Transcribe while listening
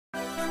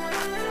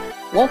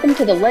Welcome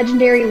to the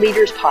Legendary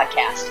Leaders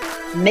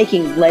Podcast,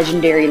 Making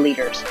Legendary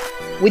Leaders,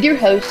 with your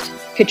host,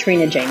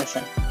 Katrina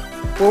Jameson,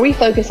 where we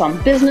focus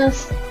on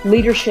business,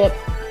 leadership,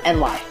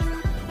 and life.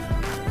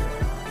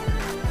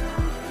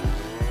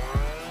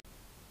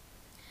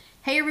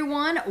 Hey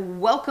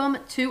everyone, welcome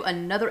to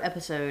another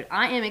episode.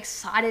 I am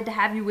excited to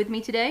have you with me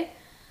today.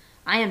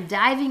 I am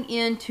diving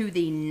into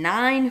the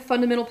 9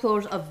 fundamental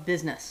pillars of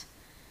business.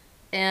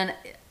 And,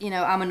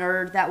 I'm a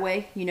nerd that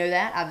way. You know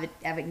that.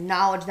 I've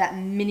acknowledged that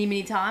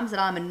many times that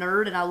I'm a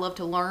nerd and I love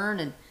to learn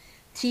and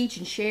teach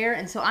and share.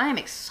 And so I am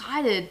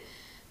excited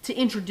to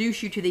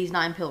introduce you to these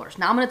 9 pillars.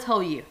 Now, I'm going to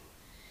tell you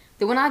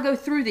that when I go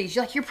through these,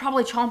 you're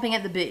probably chomping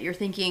at the bit. You're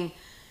thinking,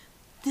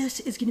 this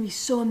is going to be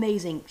so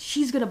amazing.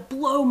 She's going to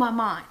blow my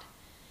mind.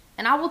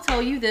 And I will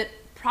tell you that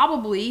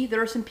probably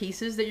there are some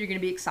pieces that you're going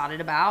to be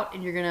excited about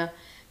and you're going to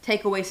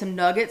take away some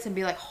nuggets and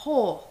be like,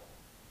 oh,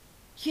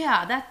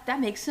 yeah, that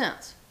makes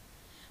sense.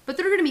 But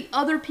there are going to be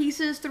other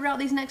pieces throughout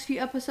these next few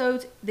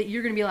episodes that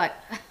you're going to be like,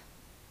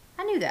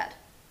 I knew that.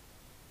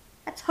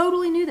 I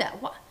totally knew that.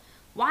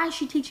 Why is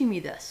she teaching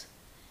me this?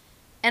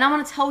 And I'm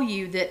going to tell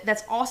you that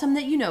that's awesome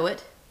that you know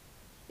it.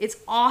 It's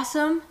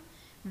awesome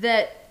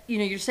that,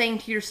 you're saying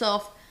to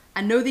yourself,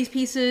 I know these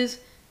pieces.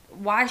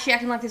 Why is she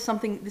acting like this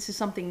is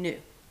something new?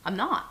 I'm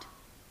not.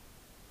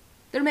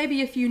 There may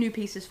be a few new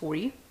pieces for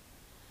you.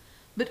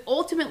 But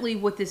ultimately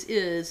what this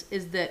is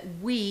that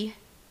we,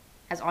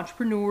 as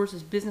entrepreneurs,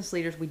 as business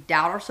leaders, we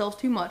doubt ourselves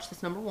too much.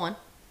 That's number 1.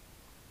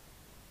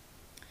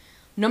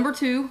 Number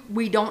 2,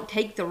 we don't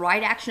take the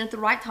right action at the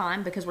right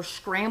time because we're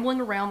scrambling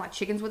around like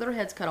chickens with our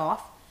heads cut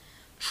off,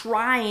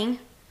 trying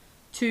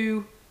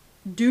to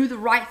do the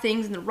right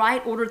things in the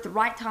right order at the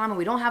right time, and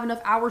we don't have enough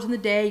hours in the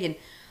day, and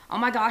oh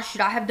my gosh, should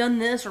I have done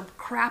this, or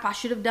crap, I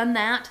should have done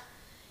that.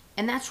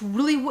 And that's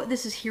really what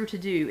this is here to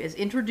do, is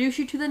introduce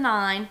you to the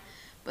 9,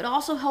 but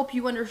also help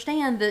you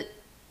understand that,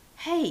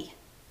 hey,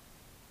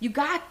 you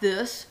got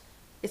this.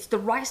 It's the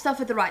right stuff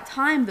at the right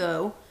time,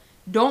 though.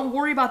 Don't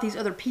worry about these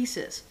other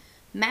pieces.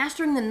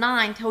 Mastering the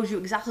 9 tells you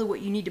exactly what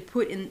you need to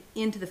put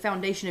into the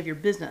foundation of your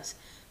business.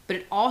 But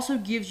it also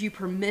gives you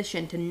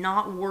permission to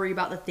not worry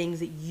about the things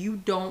that you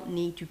don't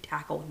need to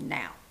tackle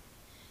now.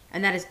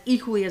 And that is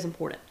equally as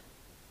important,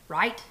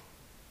 right?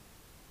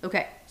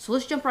 Okay, so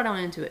let's jump right on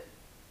into it.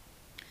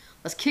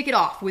 Let's kick it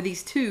off with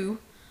these 2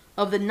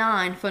 of the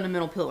 9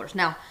 fundamental pillars.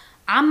 Now,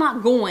 I'm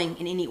not going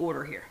in any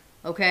order here,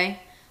 okay?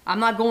 I'm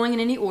not going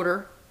in any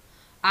order.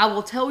 I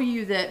will tell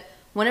you that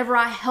whenever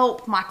I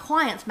help my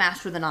clients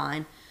master the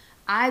 9,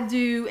 I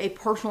do a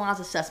personalized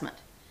assessment.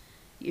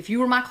 If you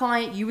were my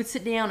client, you would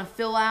sit down and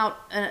fill out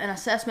an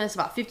assessment. It's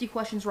about 50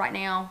 questions right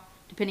now,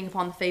 depending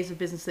upon the phase of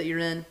business that you're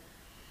in.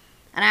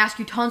 And I ask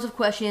you tons of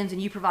questions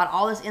and you provide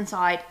all this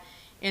insight.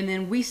 And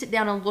then we sit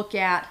down and look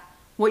at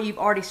what you've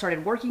already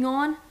started working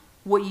on,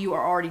 what you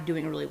are already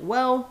doing really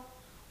well,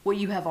 what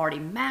you have already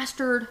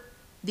mastered,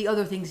 the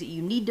other things that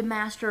you need to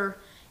master.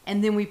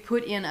 And then we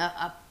put in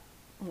a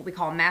what we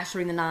call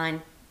Mastering the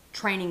 9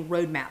 training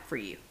roadmap for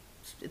you.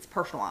 It's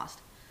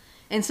personalized.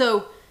 And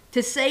so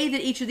to say that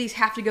each of these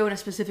have to go in a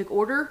specific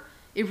order,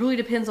 it really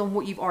depends on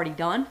what you've already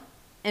done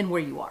and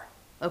where you are.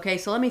 Okay,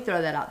 so let me throw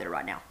that out there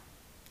right now.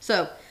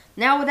 So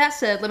now with that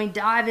said, let me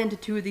dive into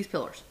 2 of these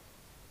pillars.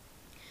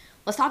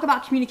 Let's talk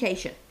about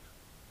communication.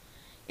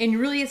 And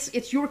really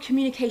it's your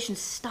communication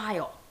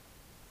style.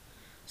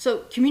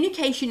 So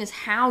communication is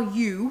how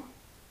you,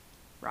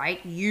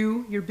 right,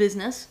 your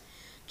business,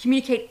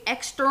 communicate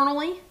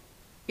externally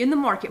in the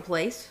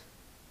marketplace,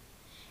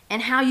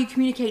 and how you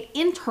communicate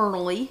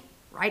internally,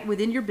 right,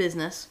 within your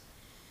business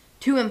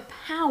to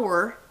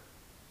empower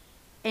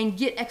and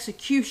get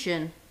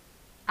execution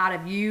out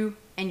of you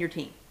and your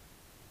team.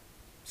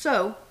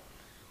 So,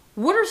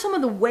 what are some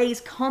of the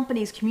ways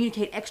companies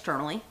communicate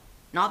externally?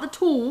 Not the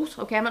tools,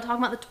 okay? I'm not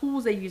talking about the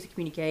tools they use to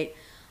communicate.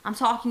 I'm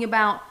talking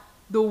about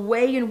the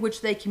way in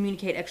which they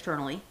communicate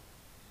externally,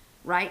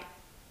 right?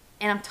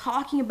 And I'm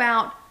talking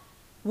about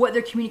what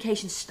their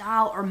communication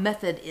style or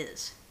method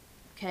is,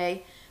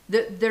 okay?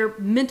 Their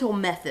mental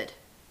method,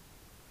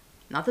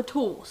 not the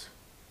tools.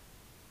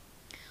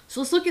 So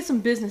let's look at some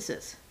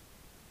businesses.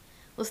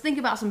 Let's think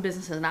about some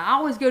businesses. Now, I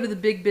always go to the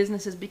big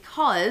businesses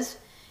because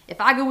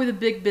if I go with a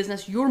big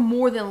business, you're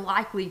more than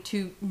likely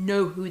to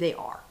know who they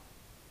are.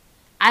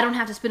 I don't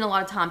have to spend a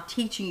lot of time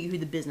teaching you who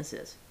the business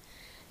is.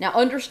 Now,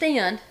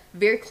 understand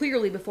very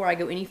clearly before I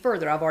go any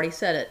further, I've already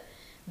said it,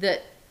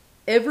 that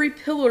every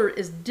pillar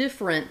is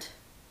different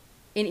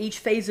in each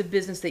phase of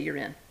business that you're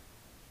in.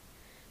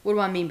 What do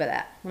I mean by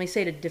that? Let me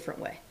say it a different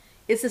way.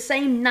 It's the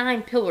same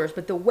 9 pillars,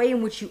 but the way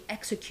in which you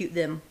execute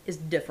them is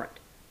different.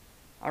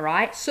 All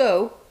right?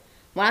 So,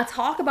 when I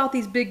talk about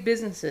these big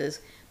businesses,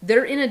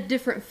 they're in a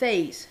different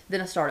phase than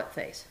a startup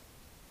phase.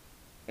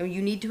 And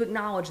you need to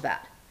acknowledge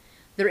that.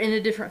 They're in a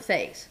different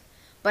phase.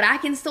 But I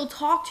can still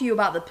talk to you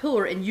about the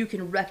pillar and you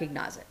can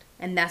recognize it.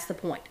 And that's the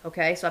point,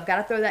 okay? So I've got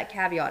to throw that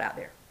caveat out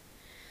there.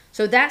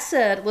 So that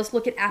said, let's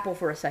look at Apple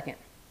for a second.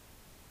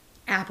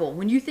 Apple.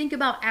 When you think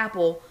about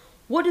Apple,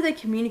 what do they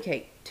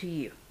communicate to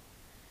you?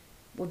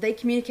 Well, they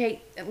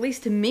communicate, at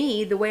least to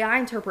me, the way I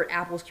interpret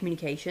Apple's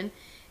communication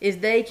is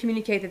they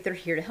communicate that they're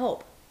here to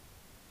help.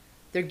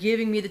 They're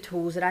giving me the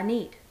tools that I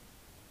need.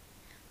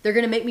 They're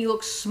going to make me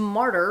look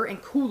smarter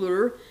and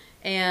cooler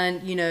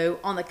and,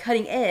 on the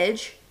cutting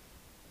edge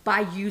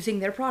by using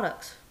their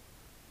products.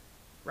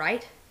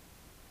 Right?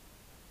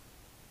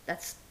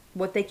 That's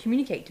what they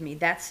communicate to me.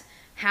 That's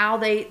how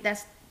they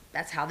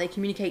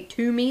communicate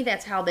to me.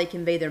 That's how they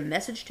convey their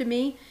message to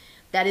me.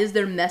 That is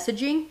their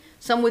messaging.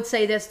 Some would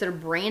say that's their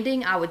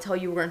branding. I would tell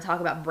you we're going to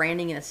talk about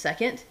branding in a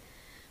second.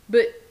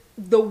 But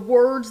the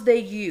words they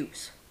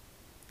use,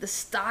 the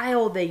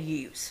style they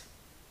use,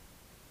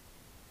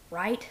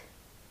 right?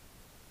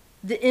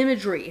 The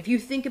imagery. If you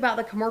think about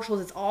the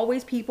commercials, it's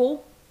always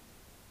people.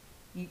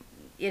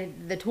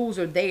 The tools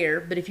are there,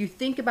 but if you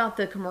think about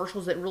the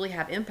commercials that really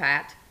have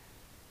impact,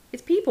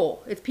 it's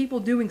people. It's people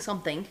doing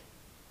something.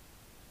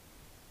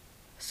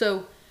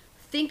 So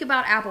think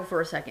about Apple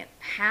for a second.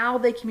 How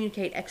they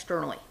communicate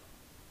externally.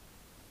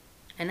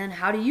 And then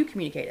how do you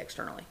communicate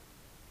externally?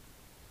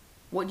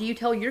 What do you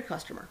tell your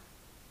customer?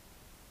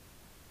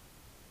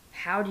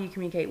 How do you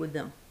communicate with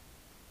them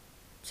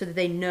so that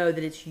they know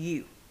that it's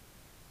you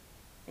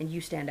and you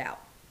stand out?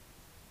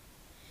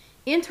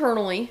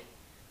 Internally,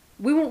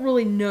 we won't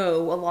really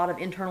know a lot of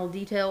internal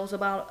details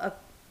about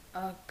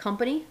a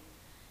company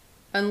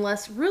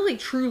unless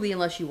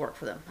you work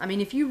for them. I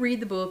mean, if you read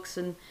the books,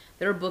 and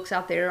there are books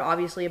out there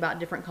obviously about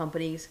different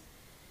companies,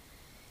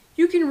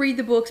 you can read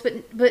the books,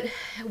 but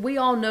we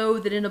all know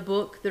that in a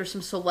book there's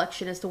some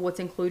selection as to what's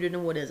included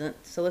and what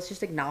isn't. So let's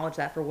just acknowledge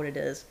that for what it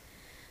is.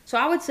 So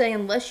I would say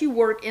unless you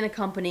work in a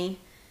company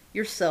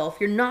yourself,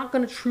 you're not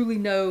going to truly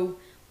know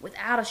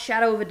without a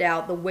shadow of a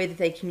doubt the way that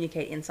they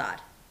communicate inside.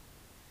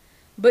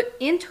 But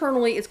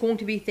internally, it's going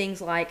to be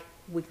things like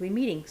weekly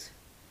meetings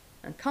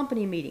and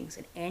company meetings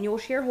and annual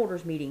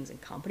shareholders meetings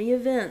and company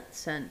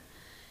events and,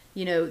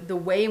 the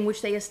way in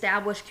which they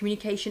establish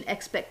communication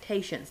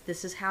expectations.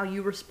 This is how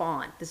you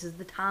respond. This is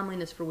the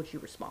timeliness for which you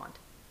respond.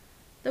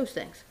 Those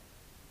things.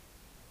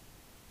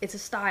 It's a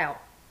style.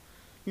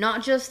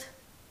 Not just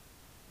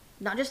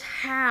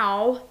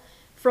how,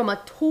 from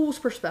a tool's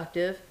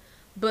perspective,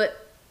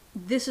 but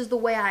this is the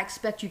way I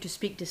expect you to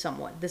speak to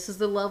someone. This is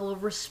the level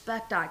of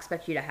respect I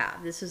expect you to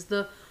have. This is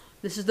the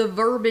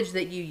verbiage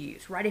that you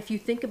use, right? If you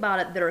think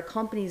about it, there are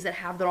companies that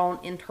have their own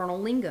internal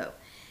lingo.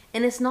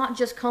 And it's not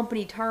just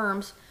company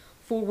terms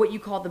for what you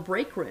call the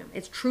break room.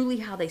 It's truly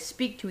how they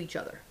speak to each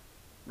other,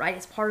 right?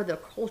 It's part of their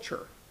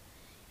culture.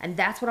 And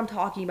that's what I'm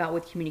talking about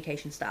with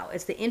communication style.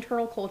 It's the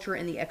internal culture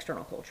and the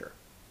external culture.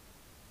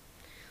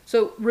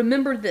 So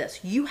remember this,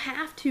 you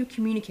have to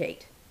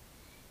communicate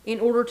in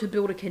order to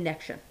build a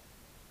connection.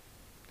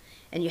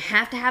 And you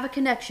have to have a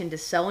connection to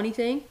sell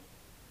anything.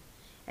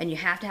 And you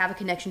have to have a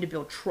connection to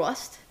build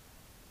trust.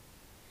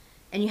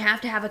 And you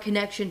have to have a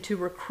connection to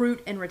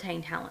recruit and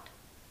retain talent.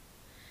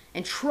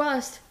 And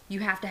trust,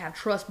 you have to have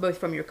trust both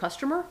from your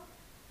customer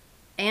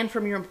and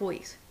from your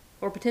employees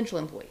or potential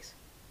employees,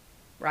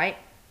 right?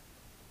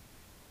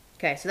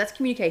 Okay, so that's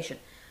communication.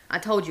 I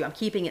told you I'm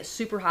keeping it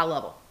super high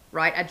level,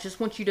 right? I just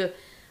want you to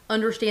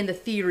understand the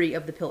theory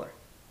of the pillar.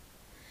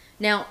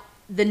 Now,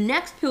 the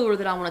next pillar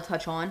that I want to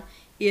touch on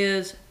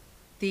is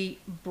the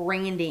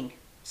branding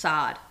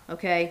side,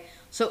 okay?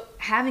 So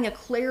having a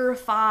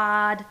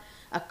clarified,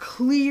 a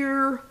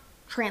clear,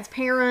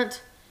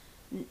 transparent,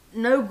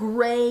 no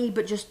gray,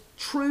 but just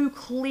true,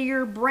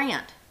 clear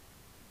brand.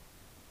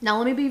 Now,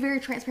 let me be very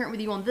transparent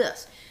with you on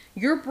this.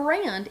 Your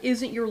brand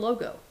isn't your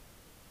logo,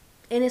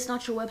 and it's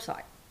not your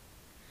website.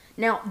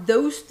 Now,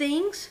 those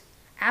things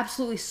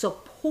absolutely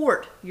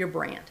support your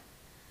brand,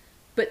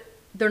 but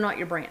they're not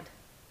your brand.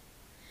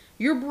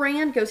 Your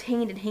brand goes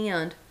hand in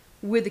hand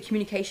with the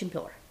communication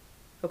pillar,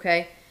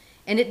 okay?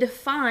 And it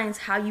defines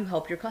how you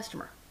help your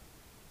customer.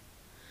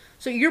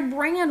 So your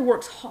brand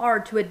works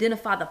hard to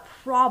identify the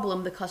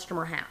problem the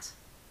customer has.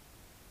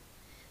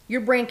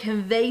 Your brand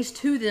conveys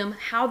to them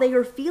how they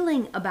are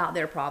feeling about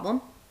their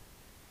problem.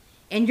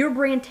 And your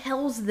brand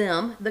tells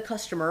them, the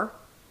customer,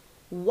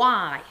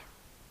 why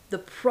the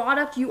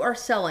product you are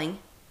selling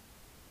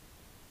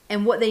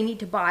and what they need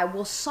to buy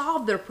will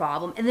solve their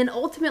problem. And then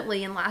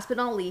ultimately, and last but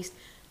not least,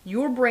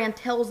 your brand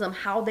tells them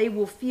how they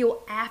will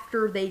feel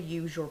after they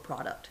use your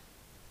product.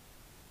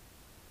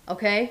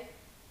 Okay?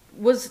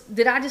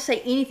 Did I just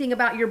say anything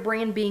about your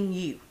brand being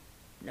you?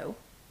 No.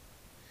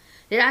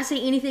 Did I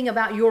say anything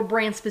about your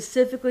brand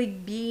specifically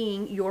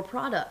being your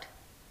product?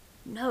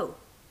 No.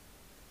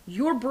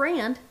 Your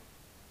brand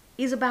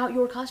is about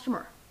your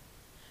customer.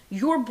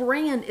 Your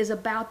brand is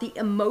about the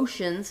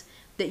emotions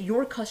that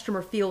your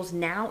customer feels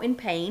now in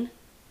pain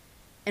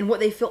and what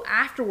they feel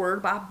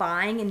afterward by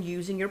buying and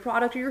using your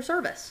product or your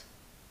service.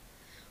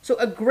 So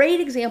a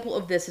great example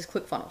of this is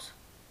ClickFunnels.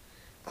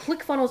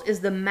 ClickFunnels is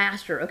the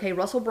master, okay?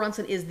 Russell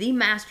Brunson is the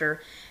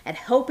master at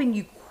helping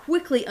you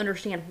quickly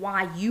understand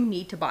why you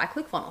need to buy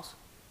ClickFunnels.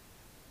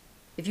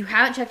 If you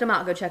haven't checked them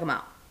out, go check them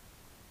out.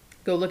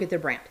 Go look at their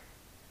brand.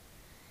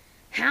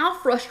 How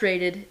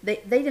frustrated,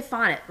 they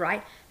define it,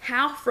 right?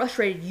 How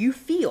frustrated you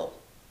feel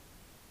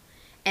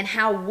and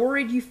how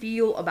worried you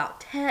feel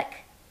about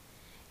tech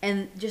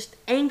and just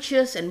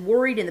anxious and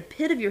worried in the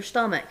pit of your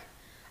stomach.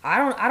 I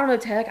don't know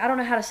tech. I don't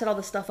know how to set all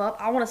this stuff up.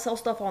 I want to sell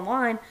stuff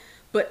online,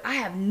 but I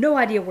have no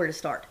idea where to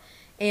start.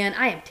 And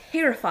I am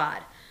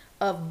terrified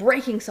of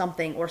breaking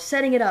something or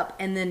setting it up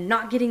and then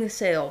not getting the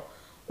sale,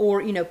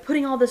 or,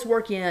 putting all this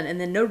work in and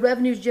then no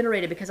revenue's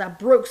generated because I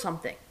broke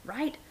something,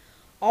 right?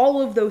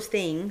 All of those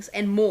things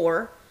and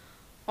more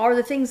are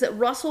the things that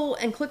Russell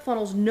and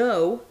ClickFunnels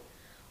know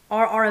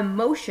are our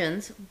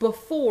emotions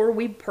before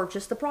we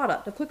purchase the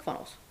product of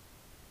ClickFunnels.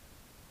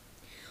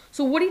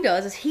 So what he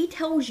does is he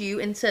tells you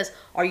and says,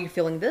 are you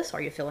feeling this?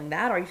 Are you feeling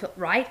that?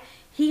 Right?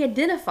 He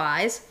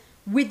identifies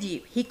with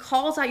you. He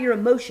calls out your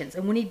emotions.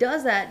 And when he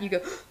does that, you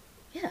go,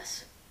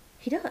 yes,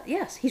 he does.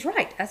 Yes, he's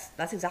right.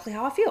 That's exactly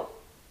how I feel.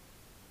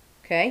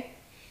 Okay?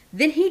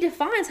 Then he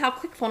defines how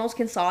ClickFunnels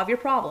can solve your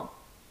problem.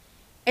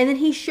 And then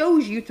he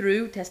shows you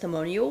through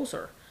testimonials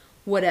or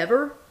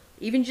whatever,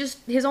 even just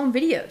his own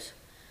videos,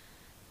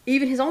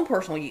 even his own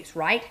personal use,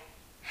 right?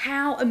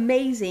 How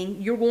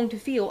amazing you're going to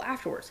feel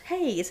afterwards.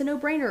 Hey, it's a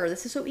no-brainer.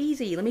 This is so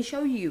easy. Let me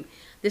show you.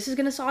 This is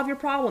going to solve your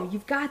problem.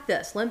 You've got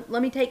this. Let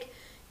me take,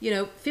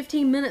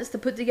 15 minutes to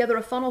put together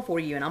a funnel for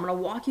you, and I'm going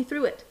to walk you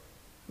through it.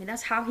 I mean,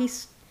 that's how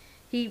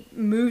he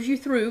moves you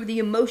through the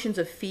emotions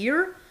of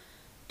fear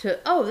to,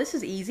 oh, this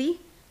is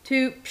easy,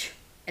 to,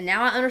 and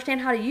now I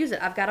understand how to use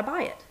it. I've got to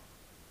buy it.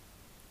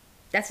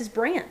 That's his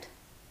brand.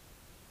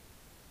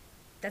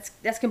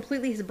 That's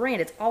completely his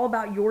brand. It's all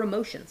about your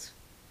emotions.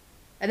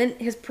 And then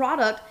his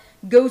product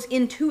goes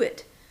into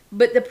it.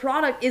 But the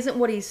product isn't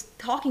what he's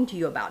talking to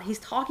you about. He's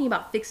talking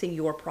about fixing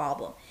your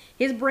problem.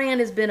 His brand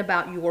has been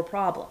about your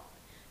problem.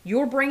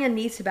 Your brand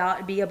needs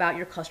to be about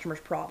your customer's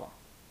problem.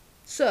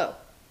 So,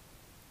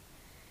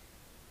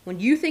 when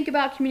you think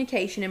about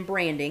communication and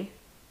branding,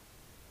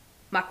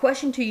 my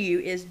question to you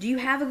is, do you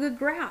have a good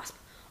grasp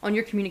on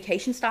your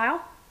communication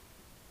style?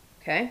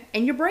 Okay,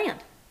 and your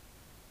brand?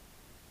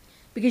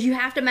 Because you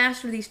have to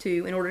master these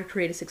two in order to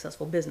create a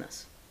successful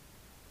business.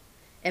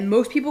 And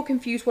most people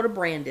confuse what a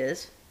brand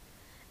is,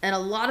 and a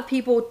lot of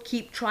people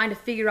keep trying to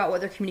figure out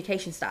what their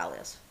communication style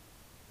is.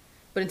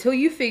 But until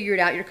you figure it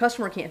out, your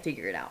customer can't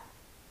figure it out.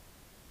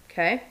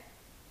 Okay?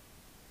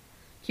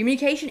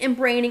 Communication and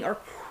branding are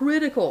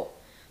critical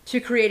to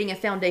creating a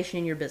foundation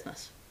in your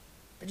business.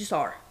 They just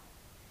are.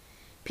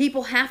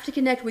 People have to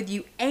connect with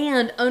you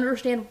and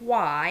understand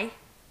why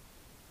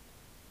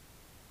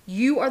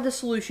you are the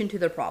solution to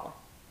their problem.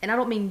 And I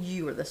don't mean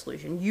you are the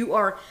solution. You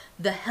are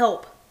the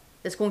help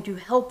that's going to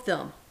help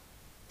them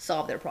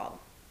solve their problem.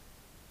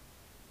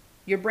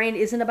 Your brand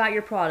isn't about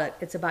your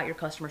product. It's about your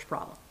customer's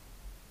problem.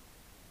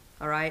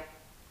 All right?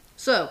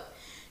 So,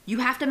 you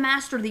have to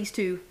master these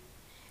two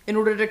in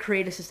order to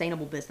create a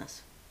sustainable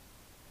business.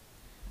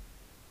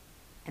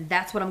 And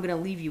that's what I'm going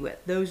to leave you with.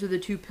 Those are the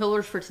two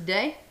pillars for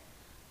today.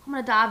 I'm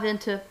going to dive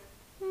into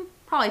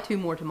probably 2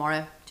 more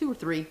tomorrow, 2 or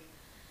 3.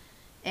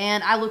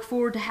 And I look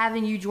forward to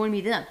having you join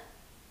me then.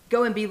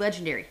 Go and be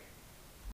legendary.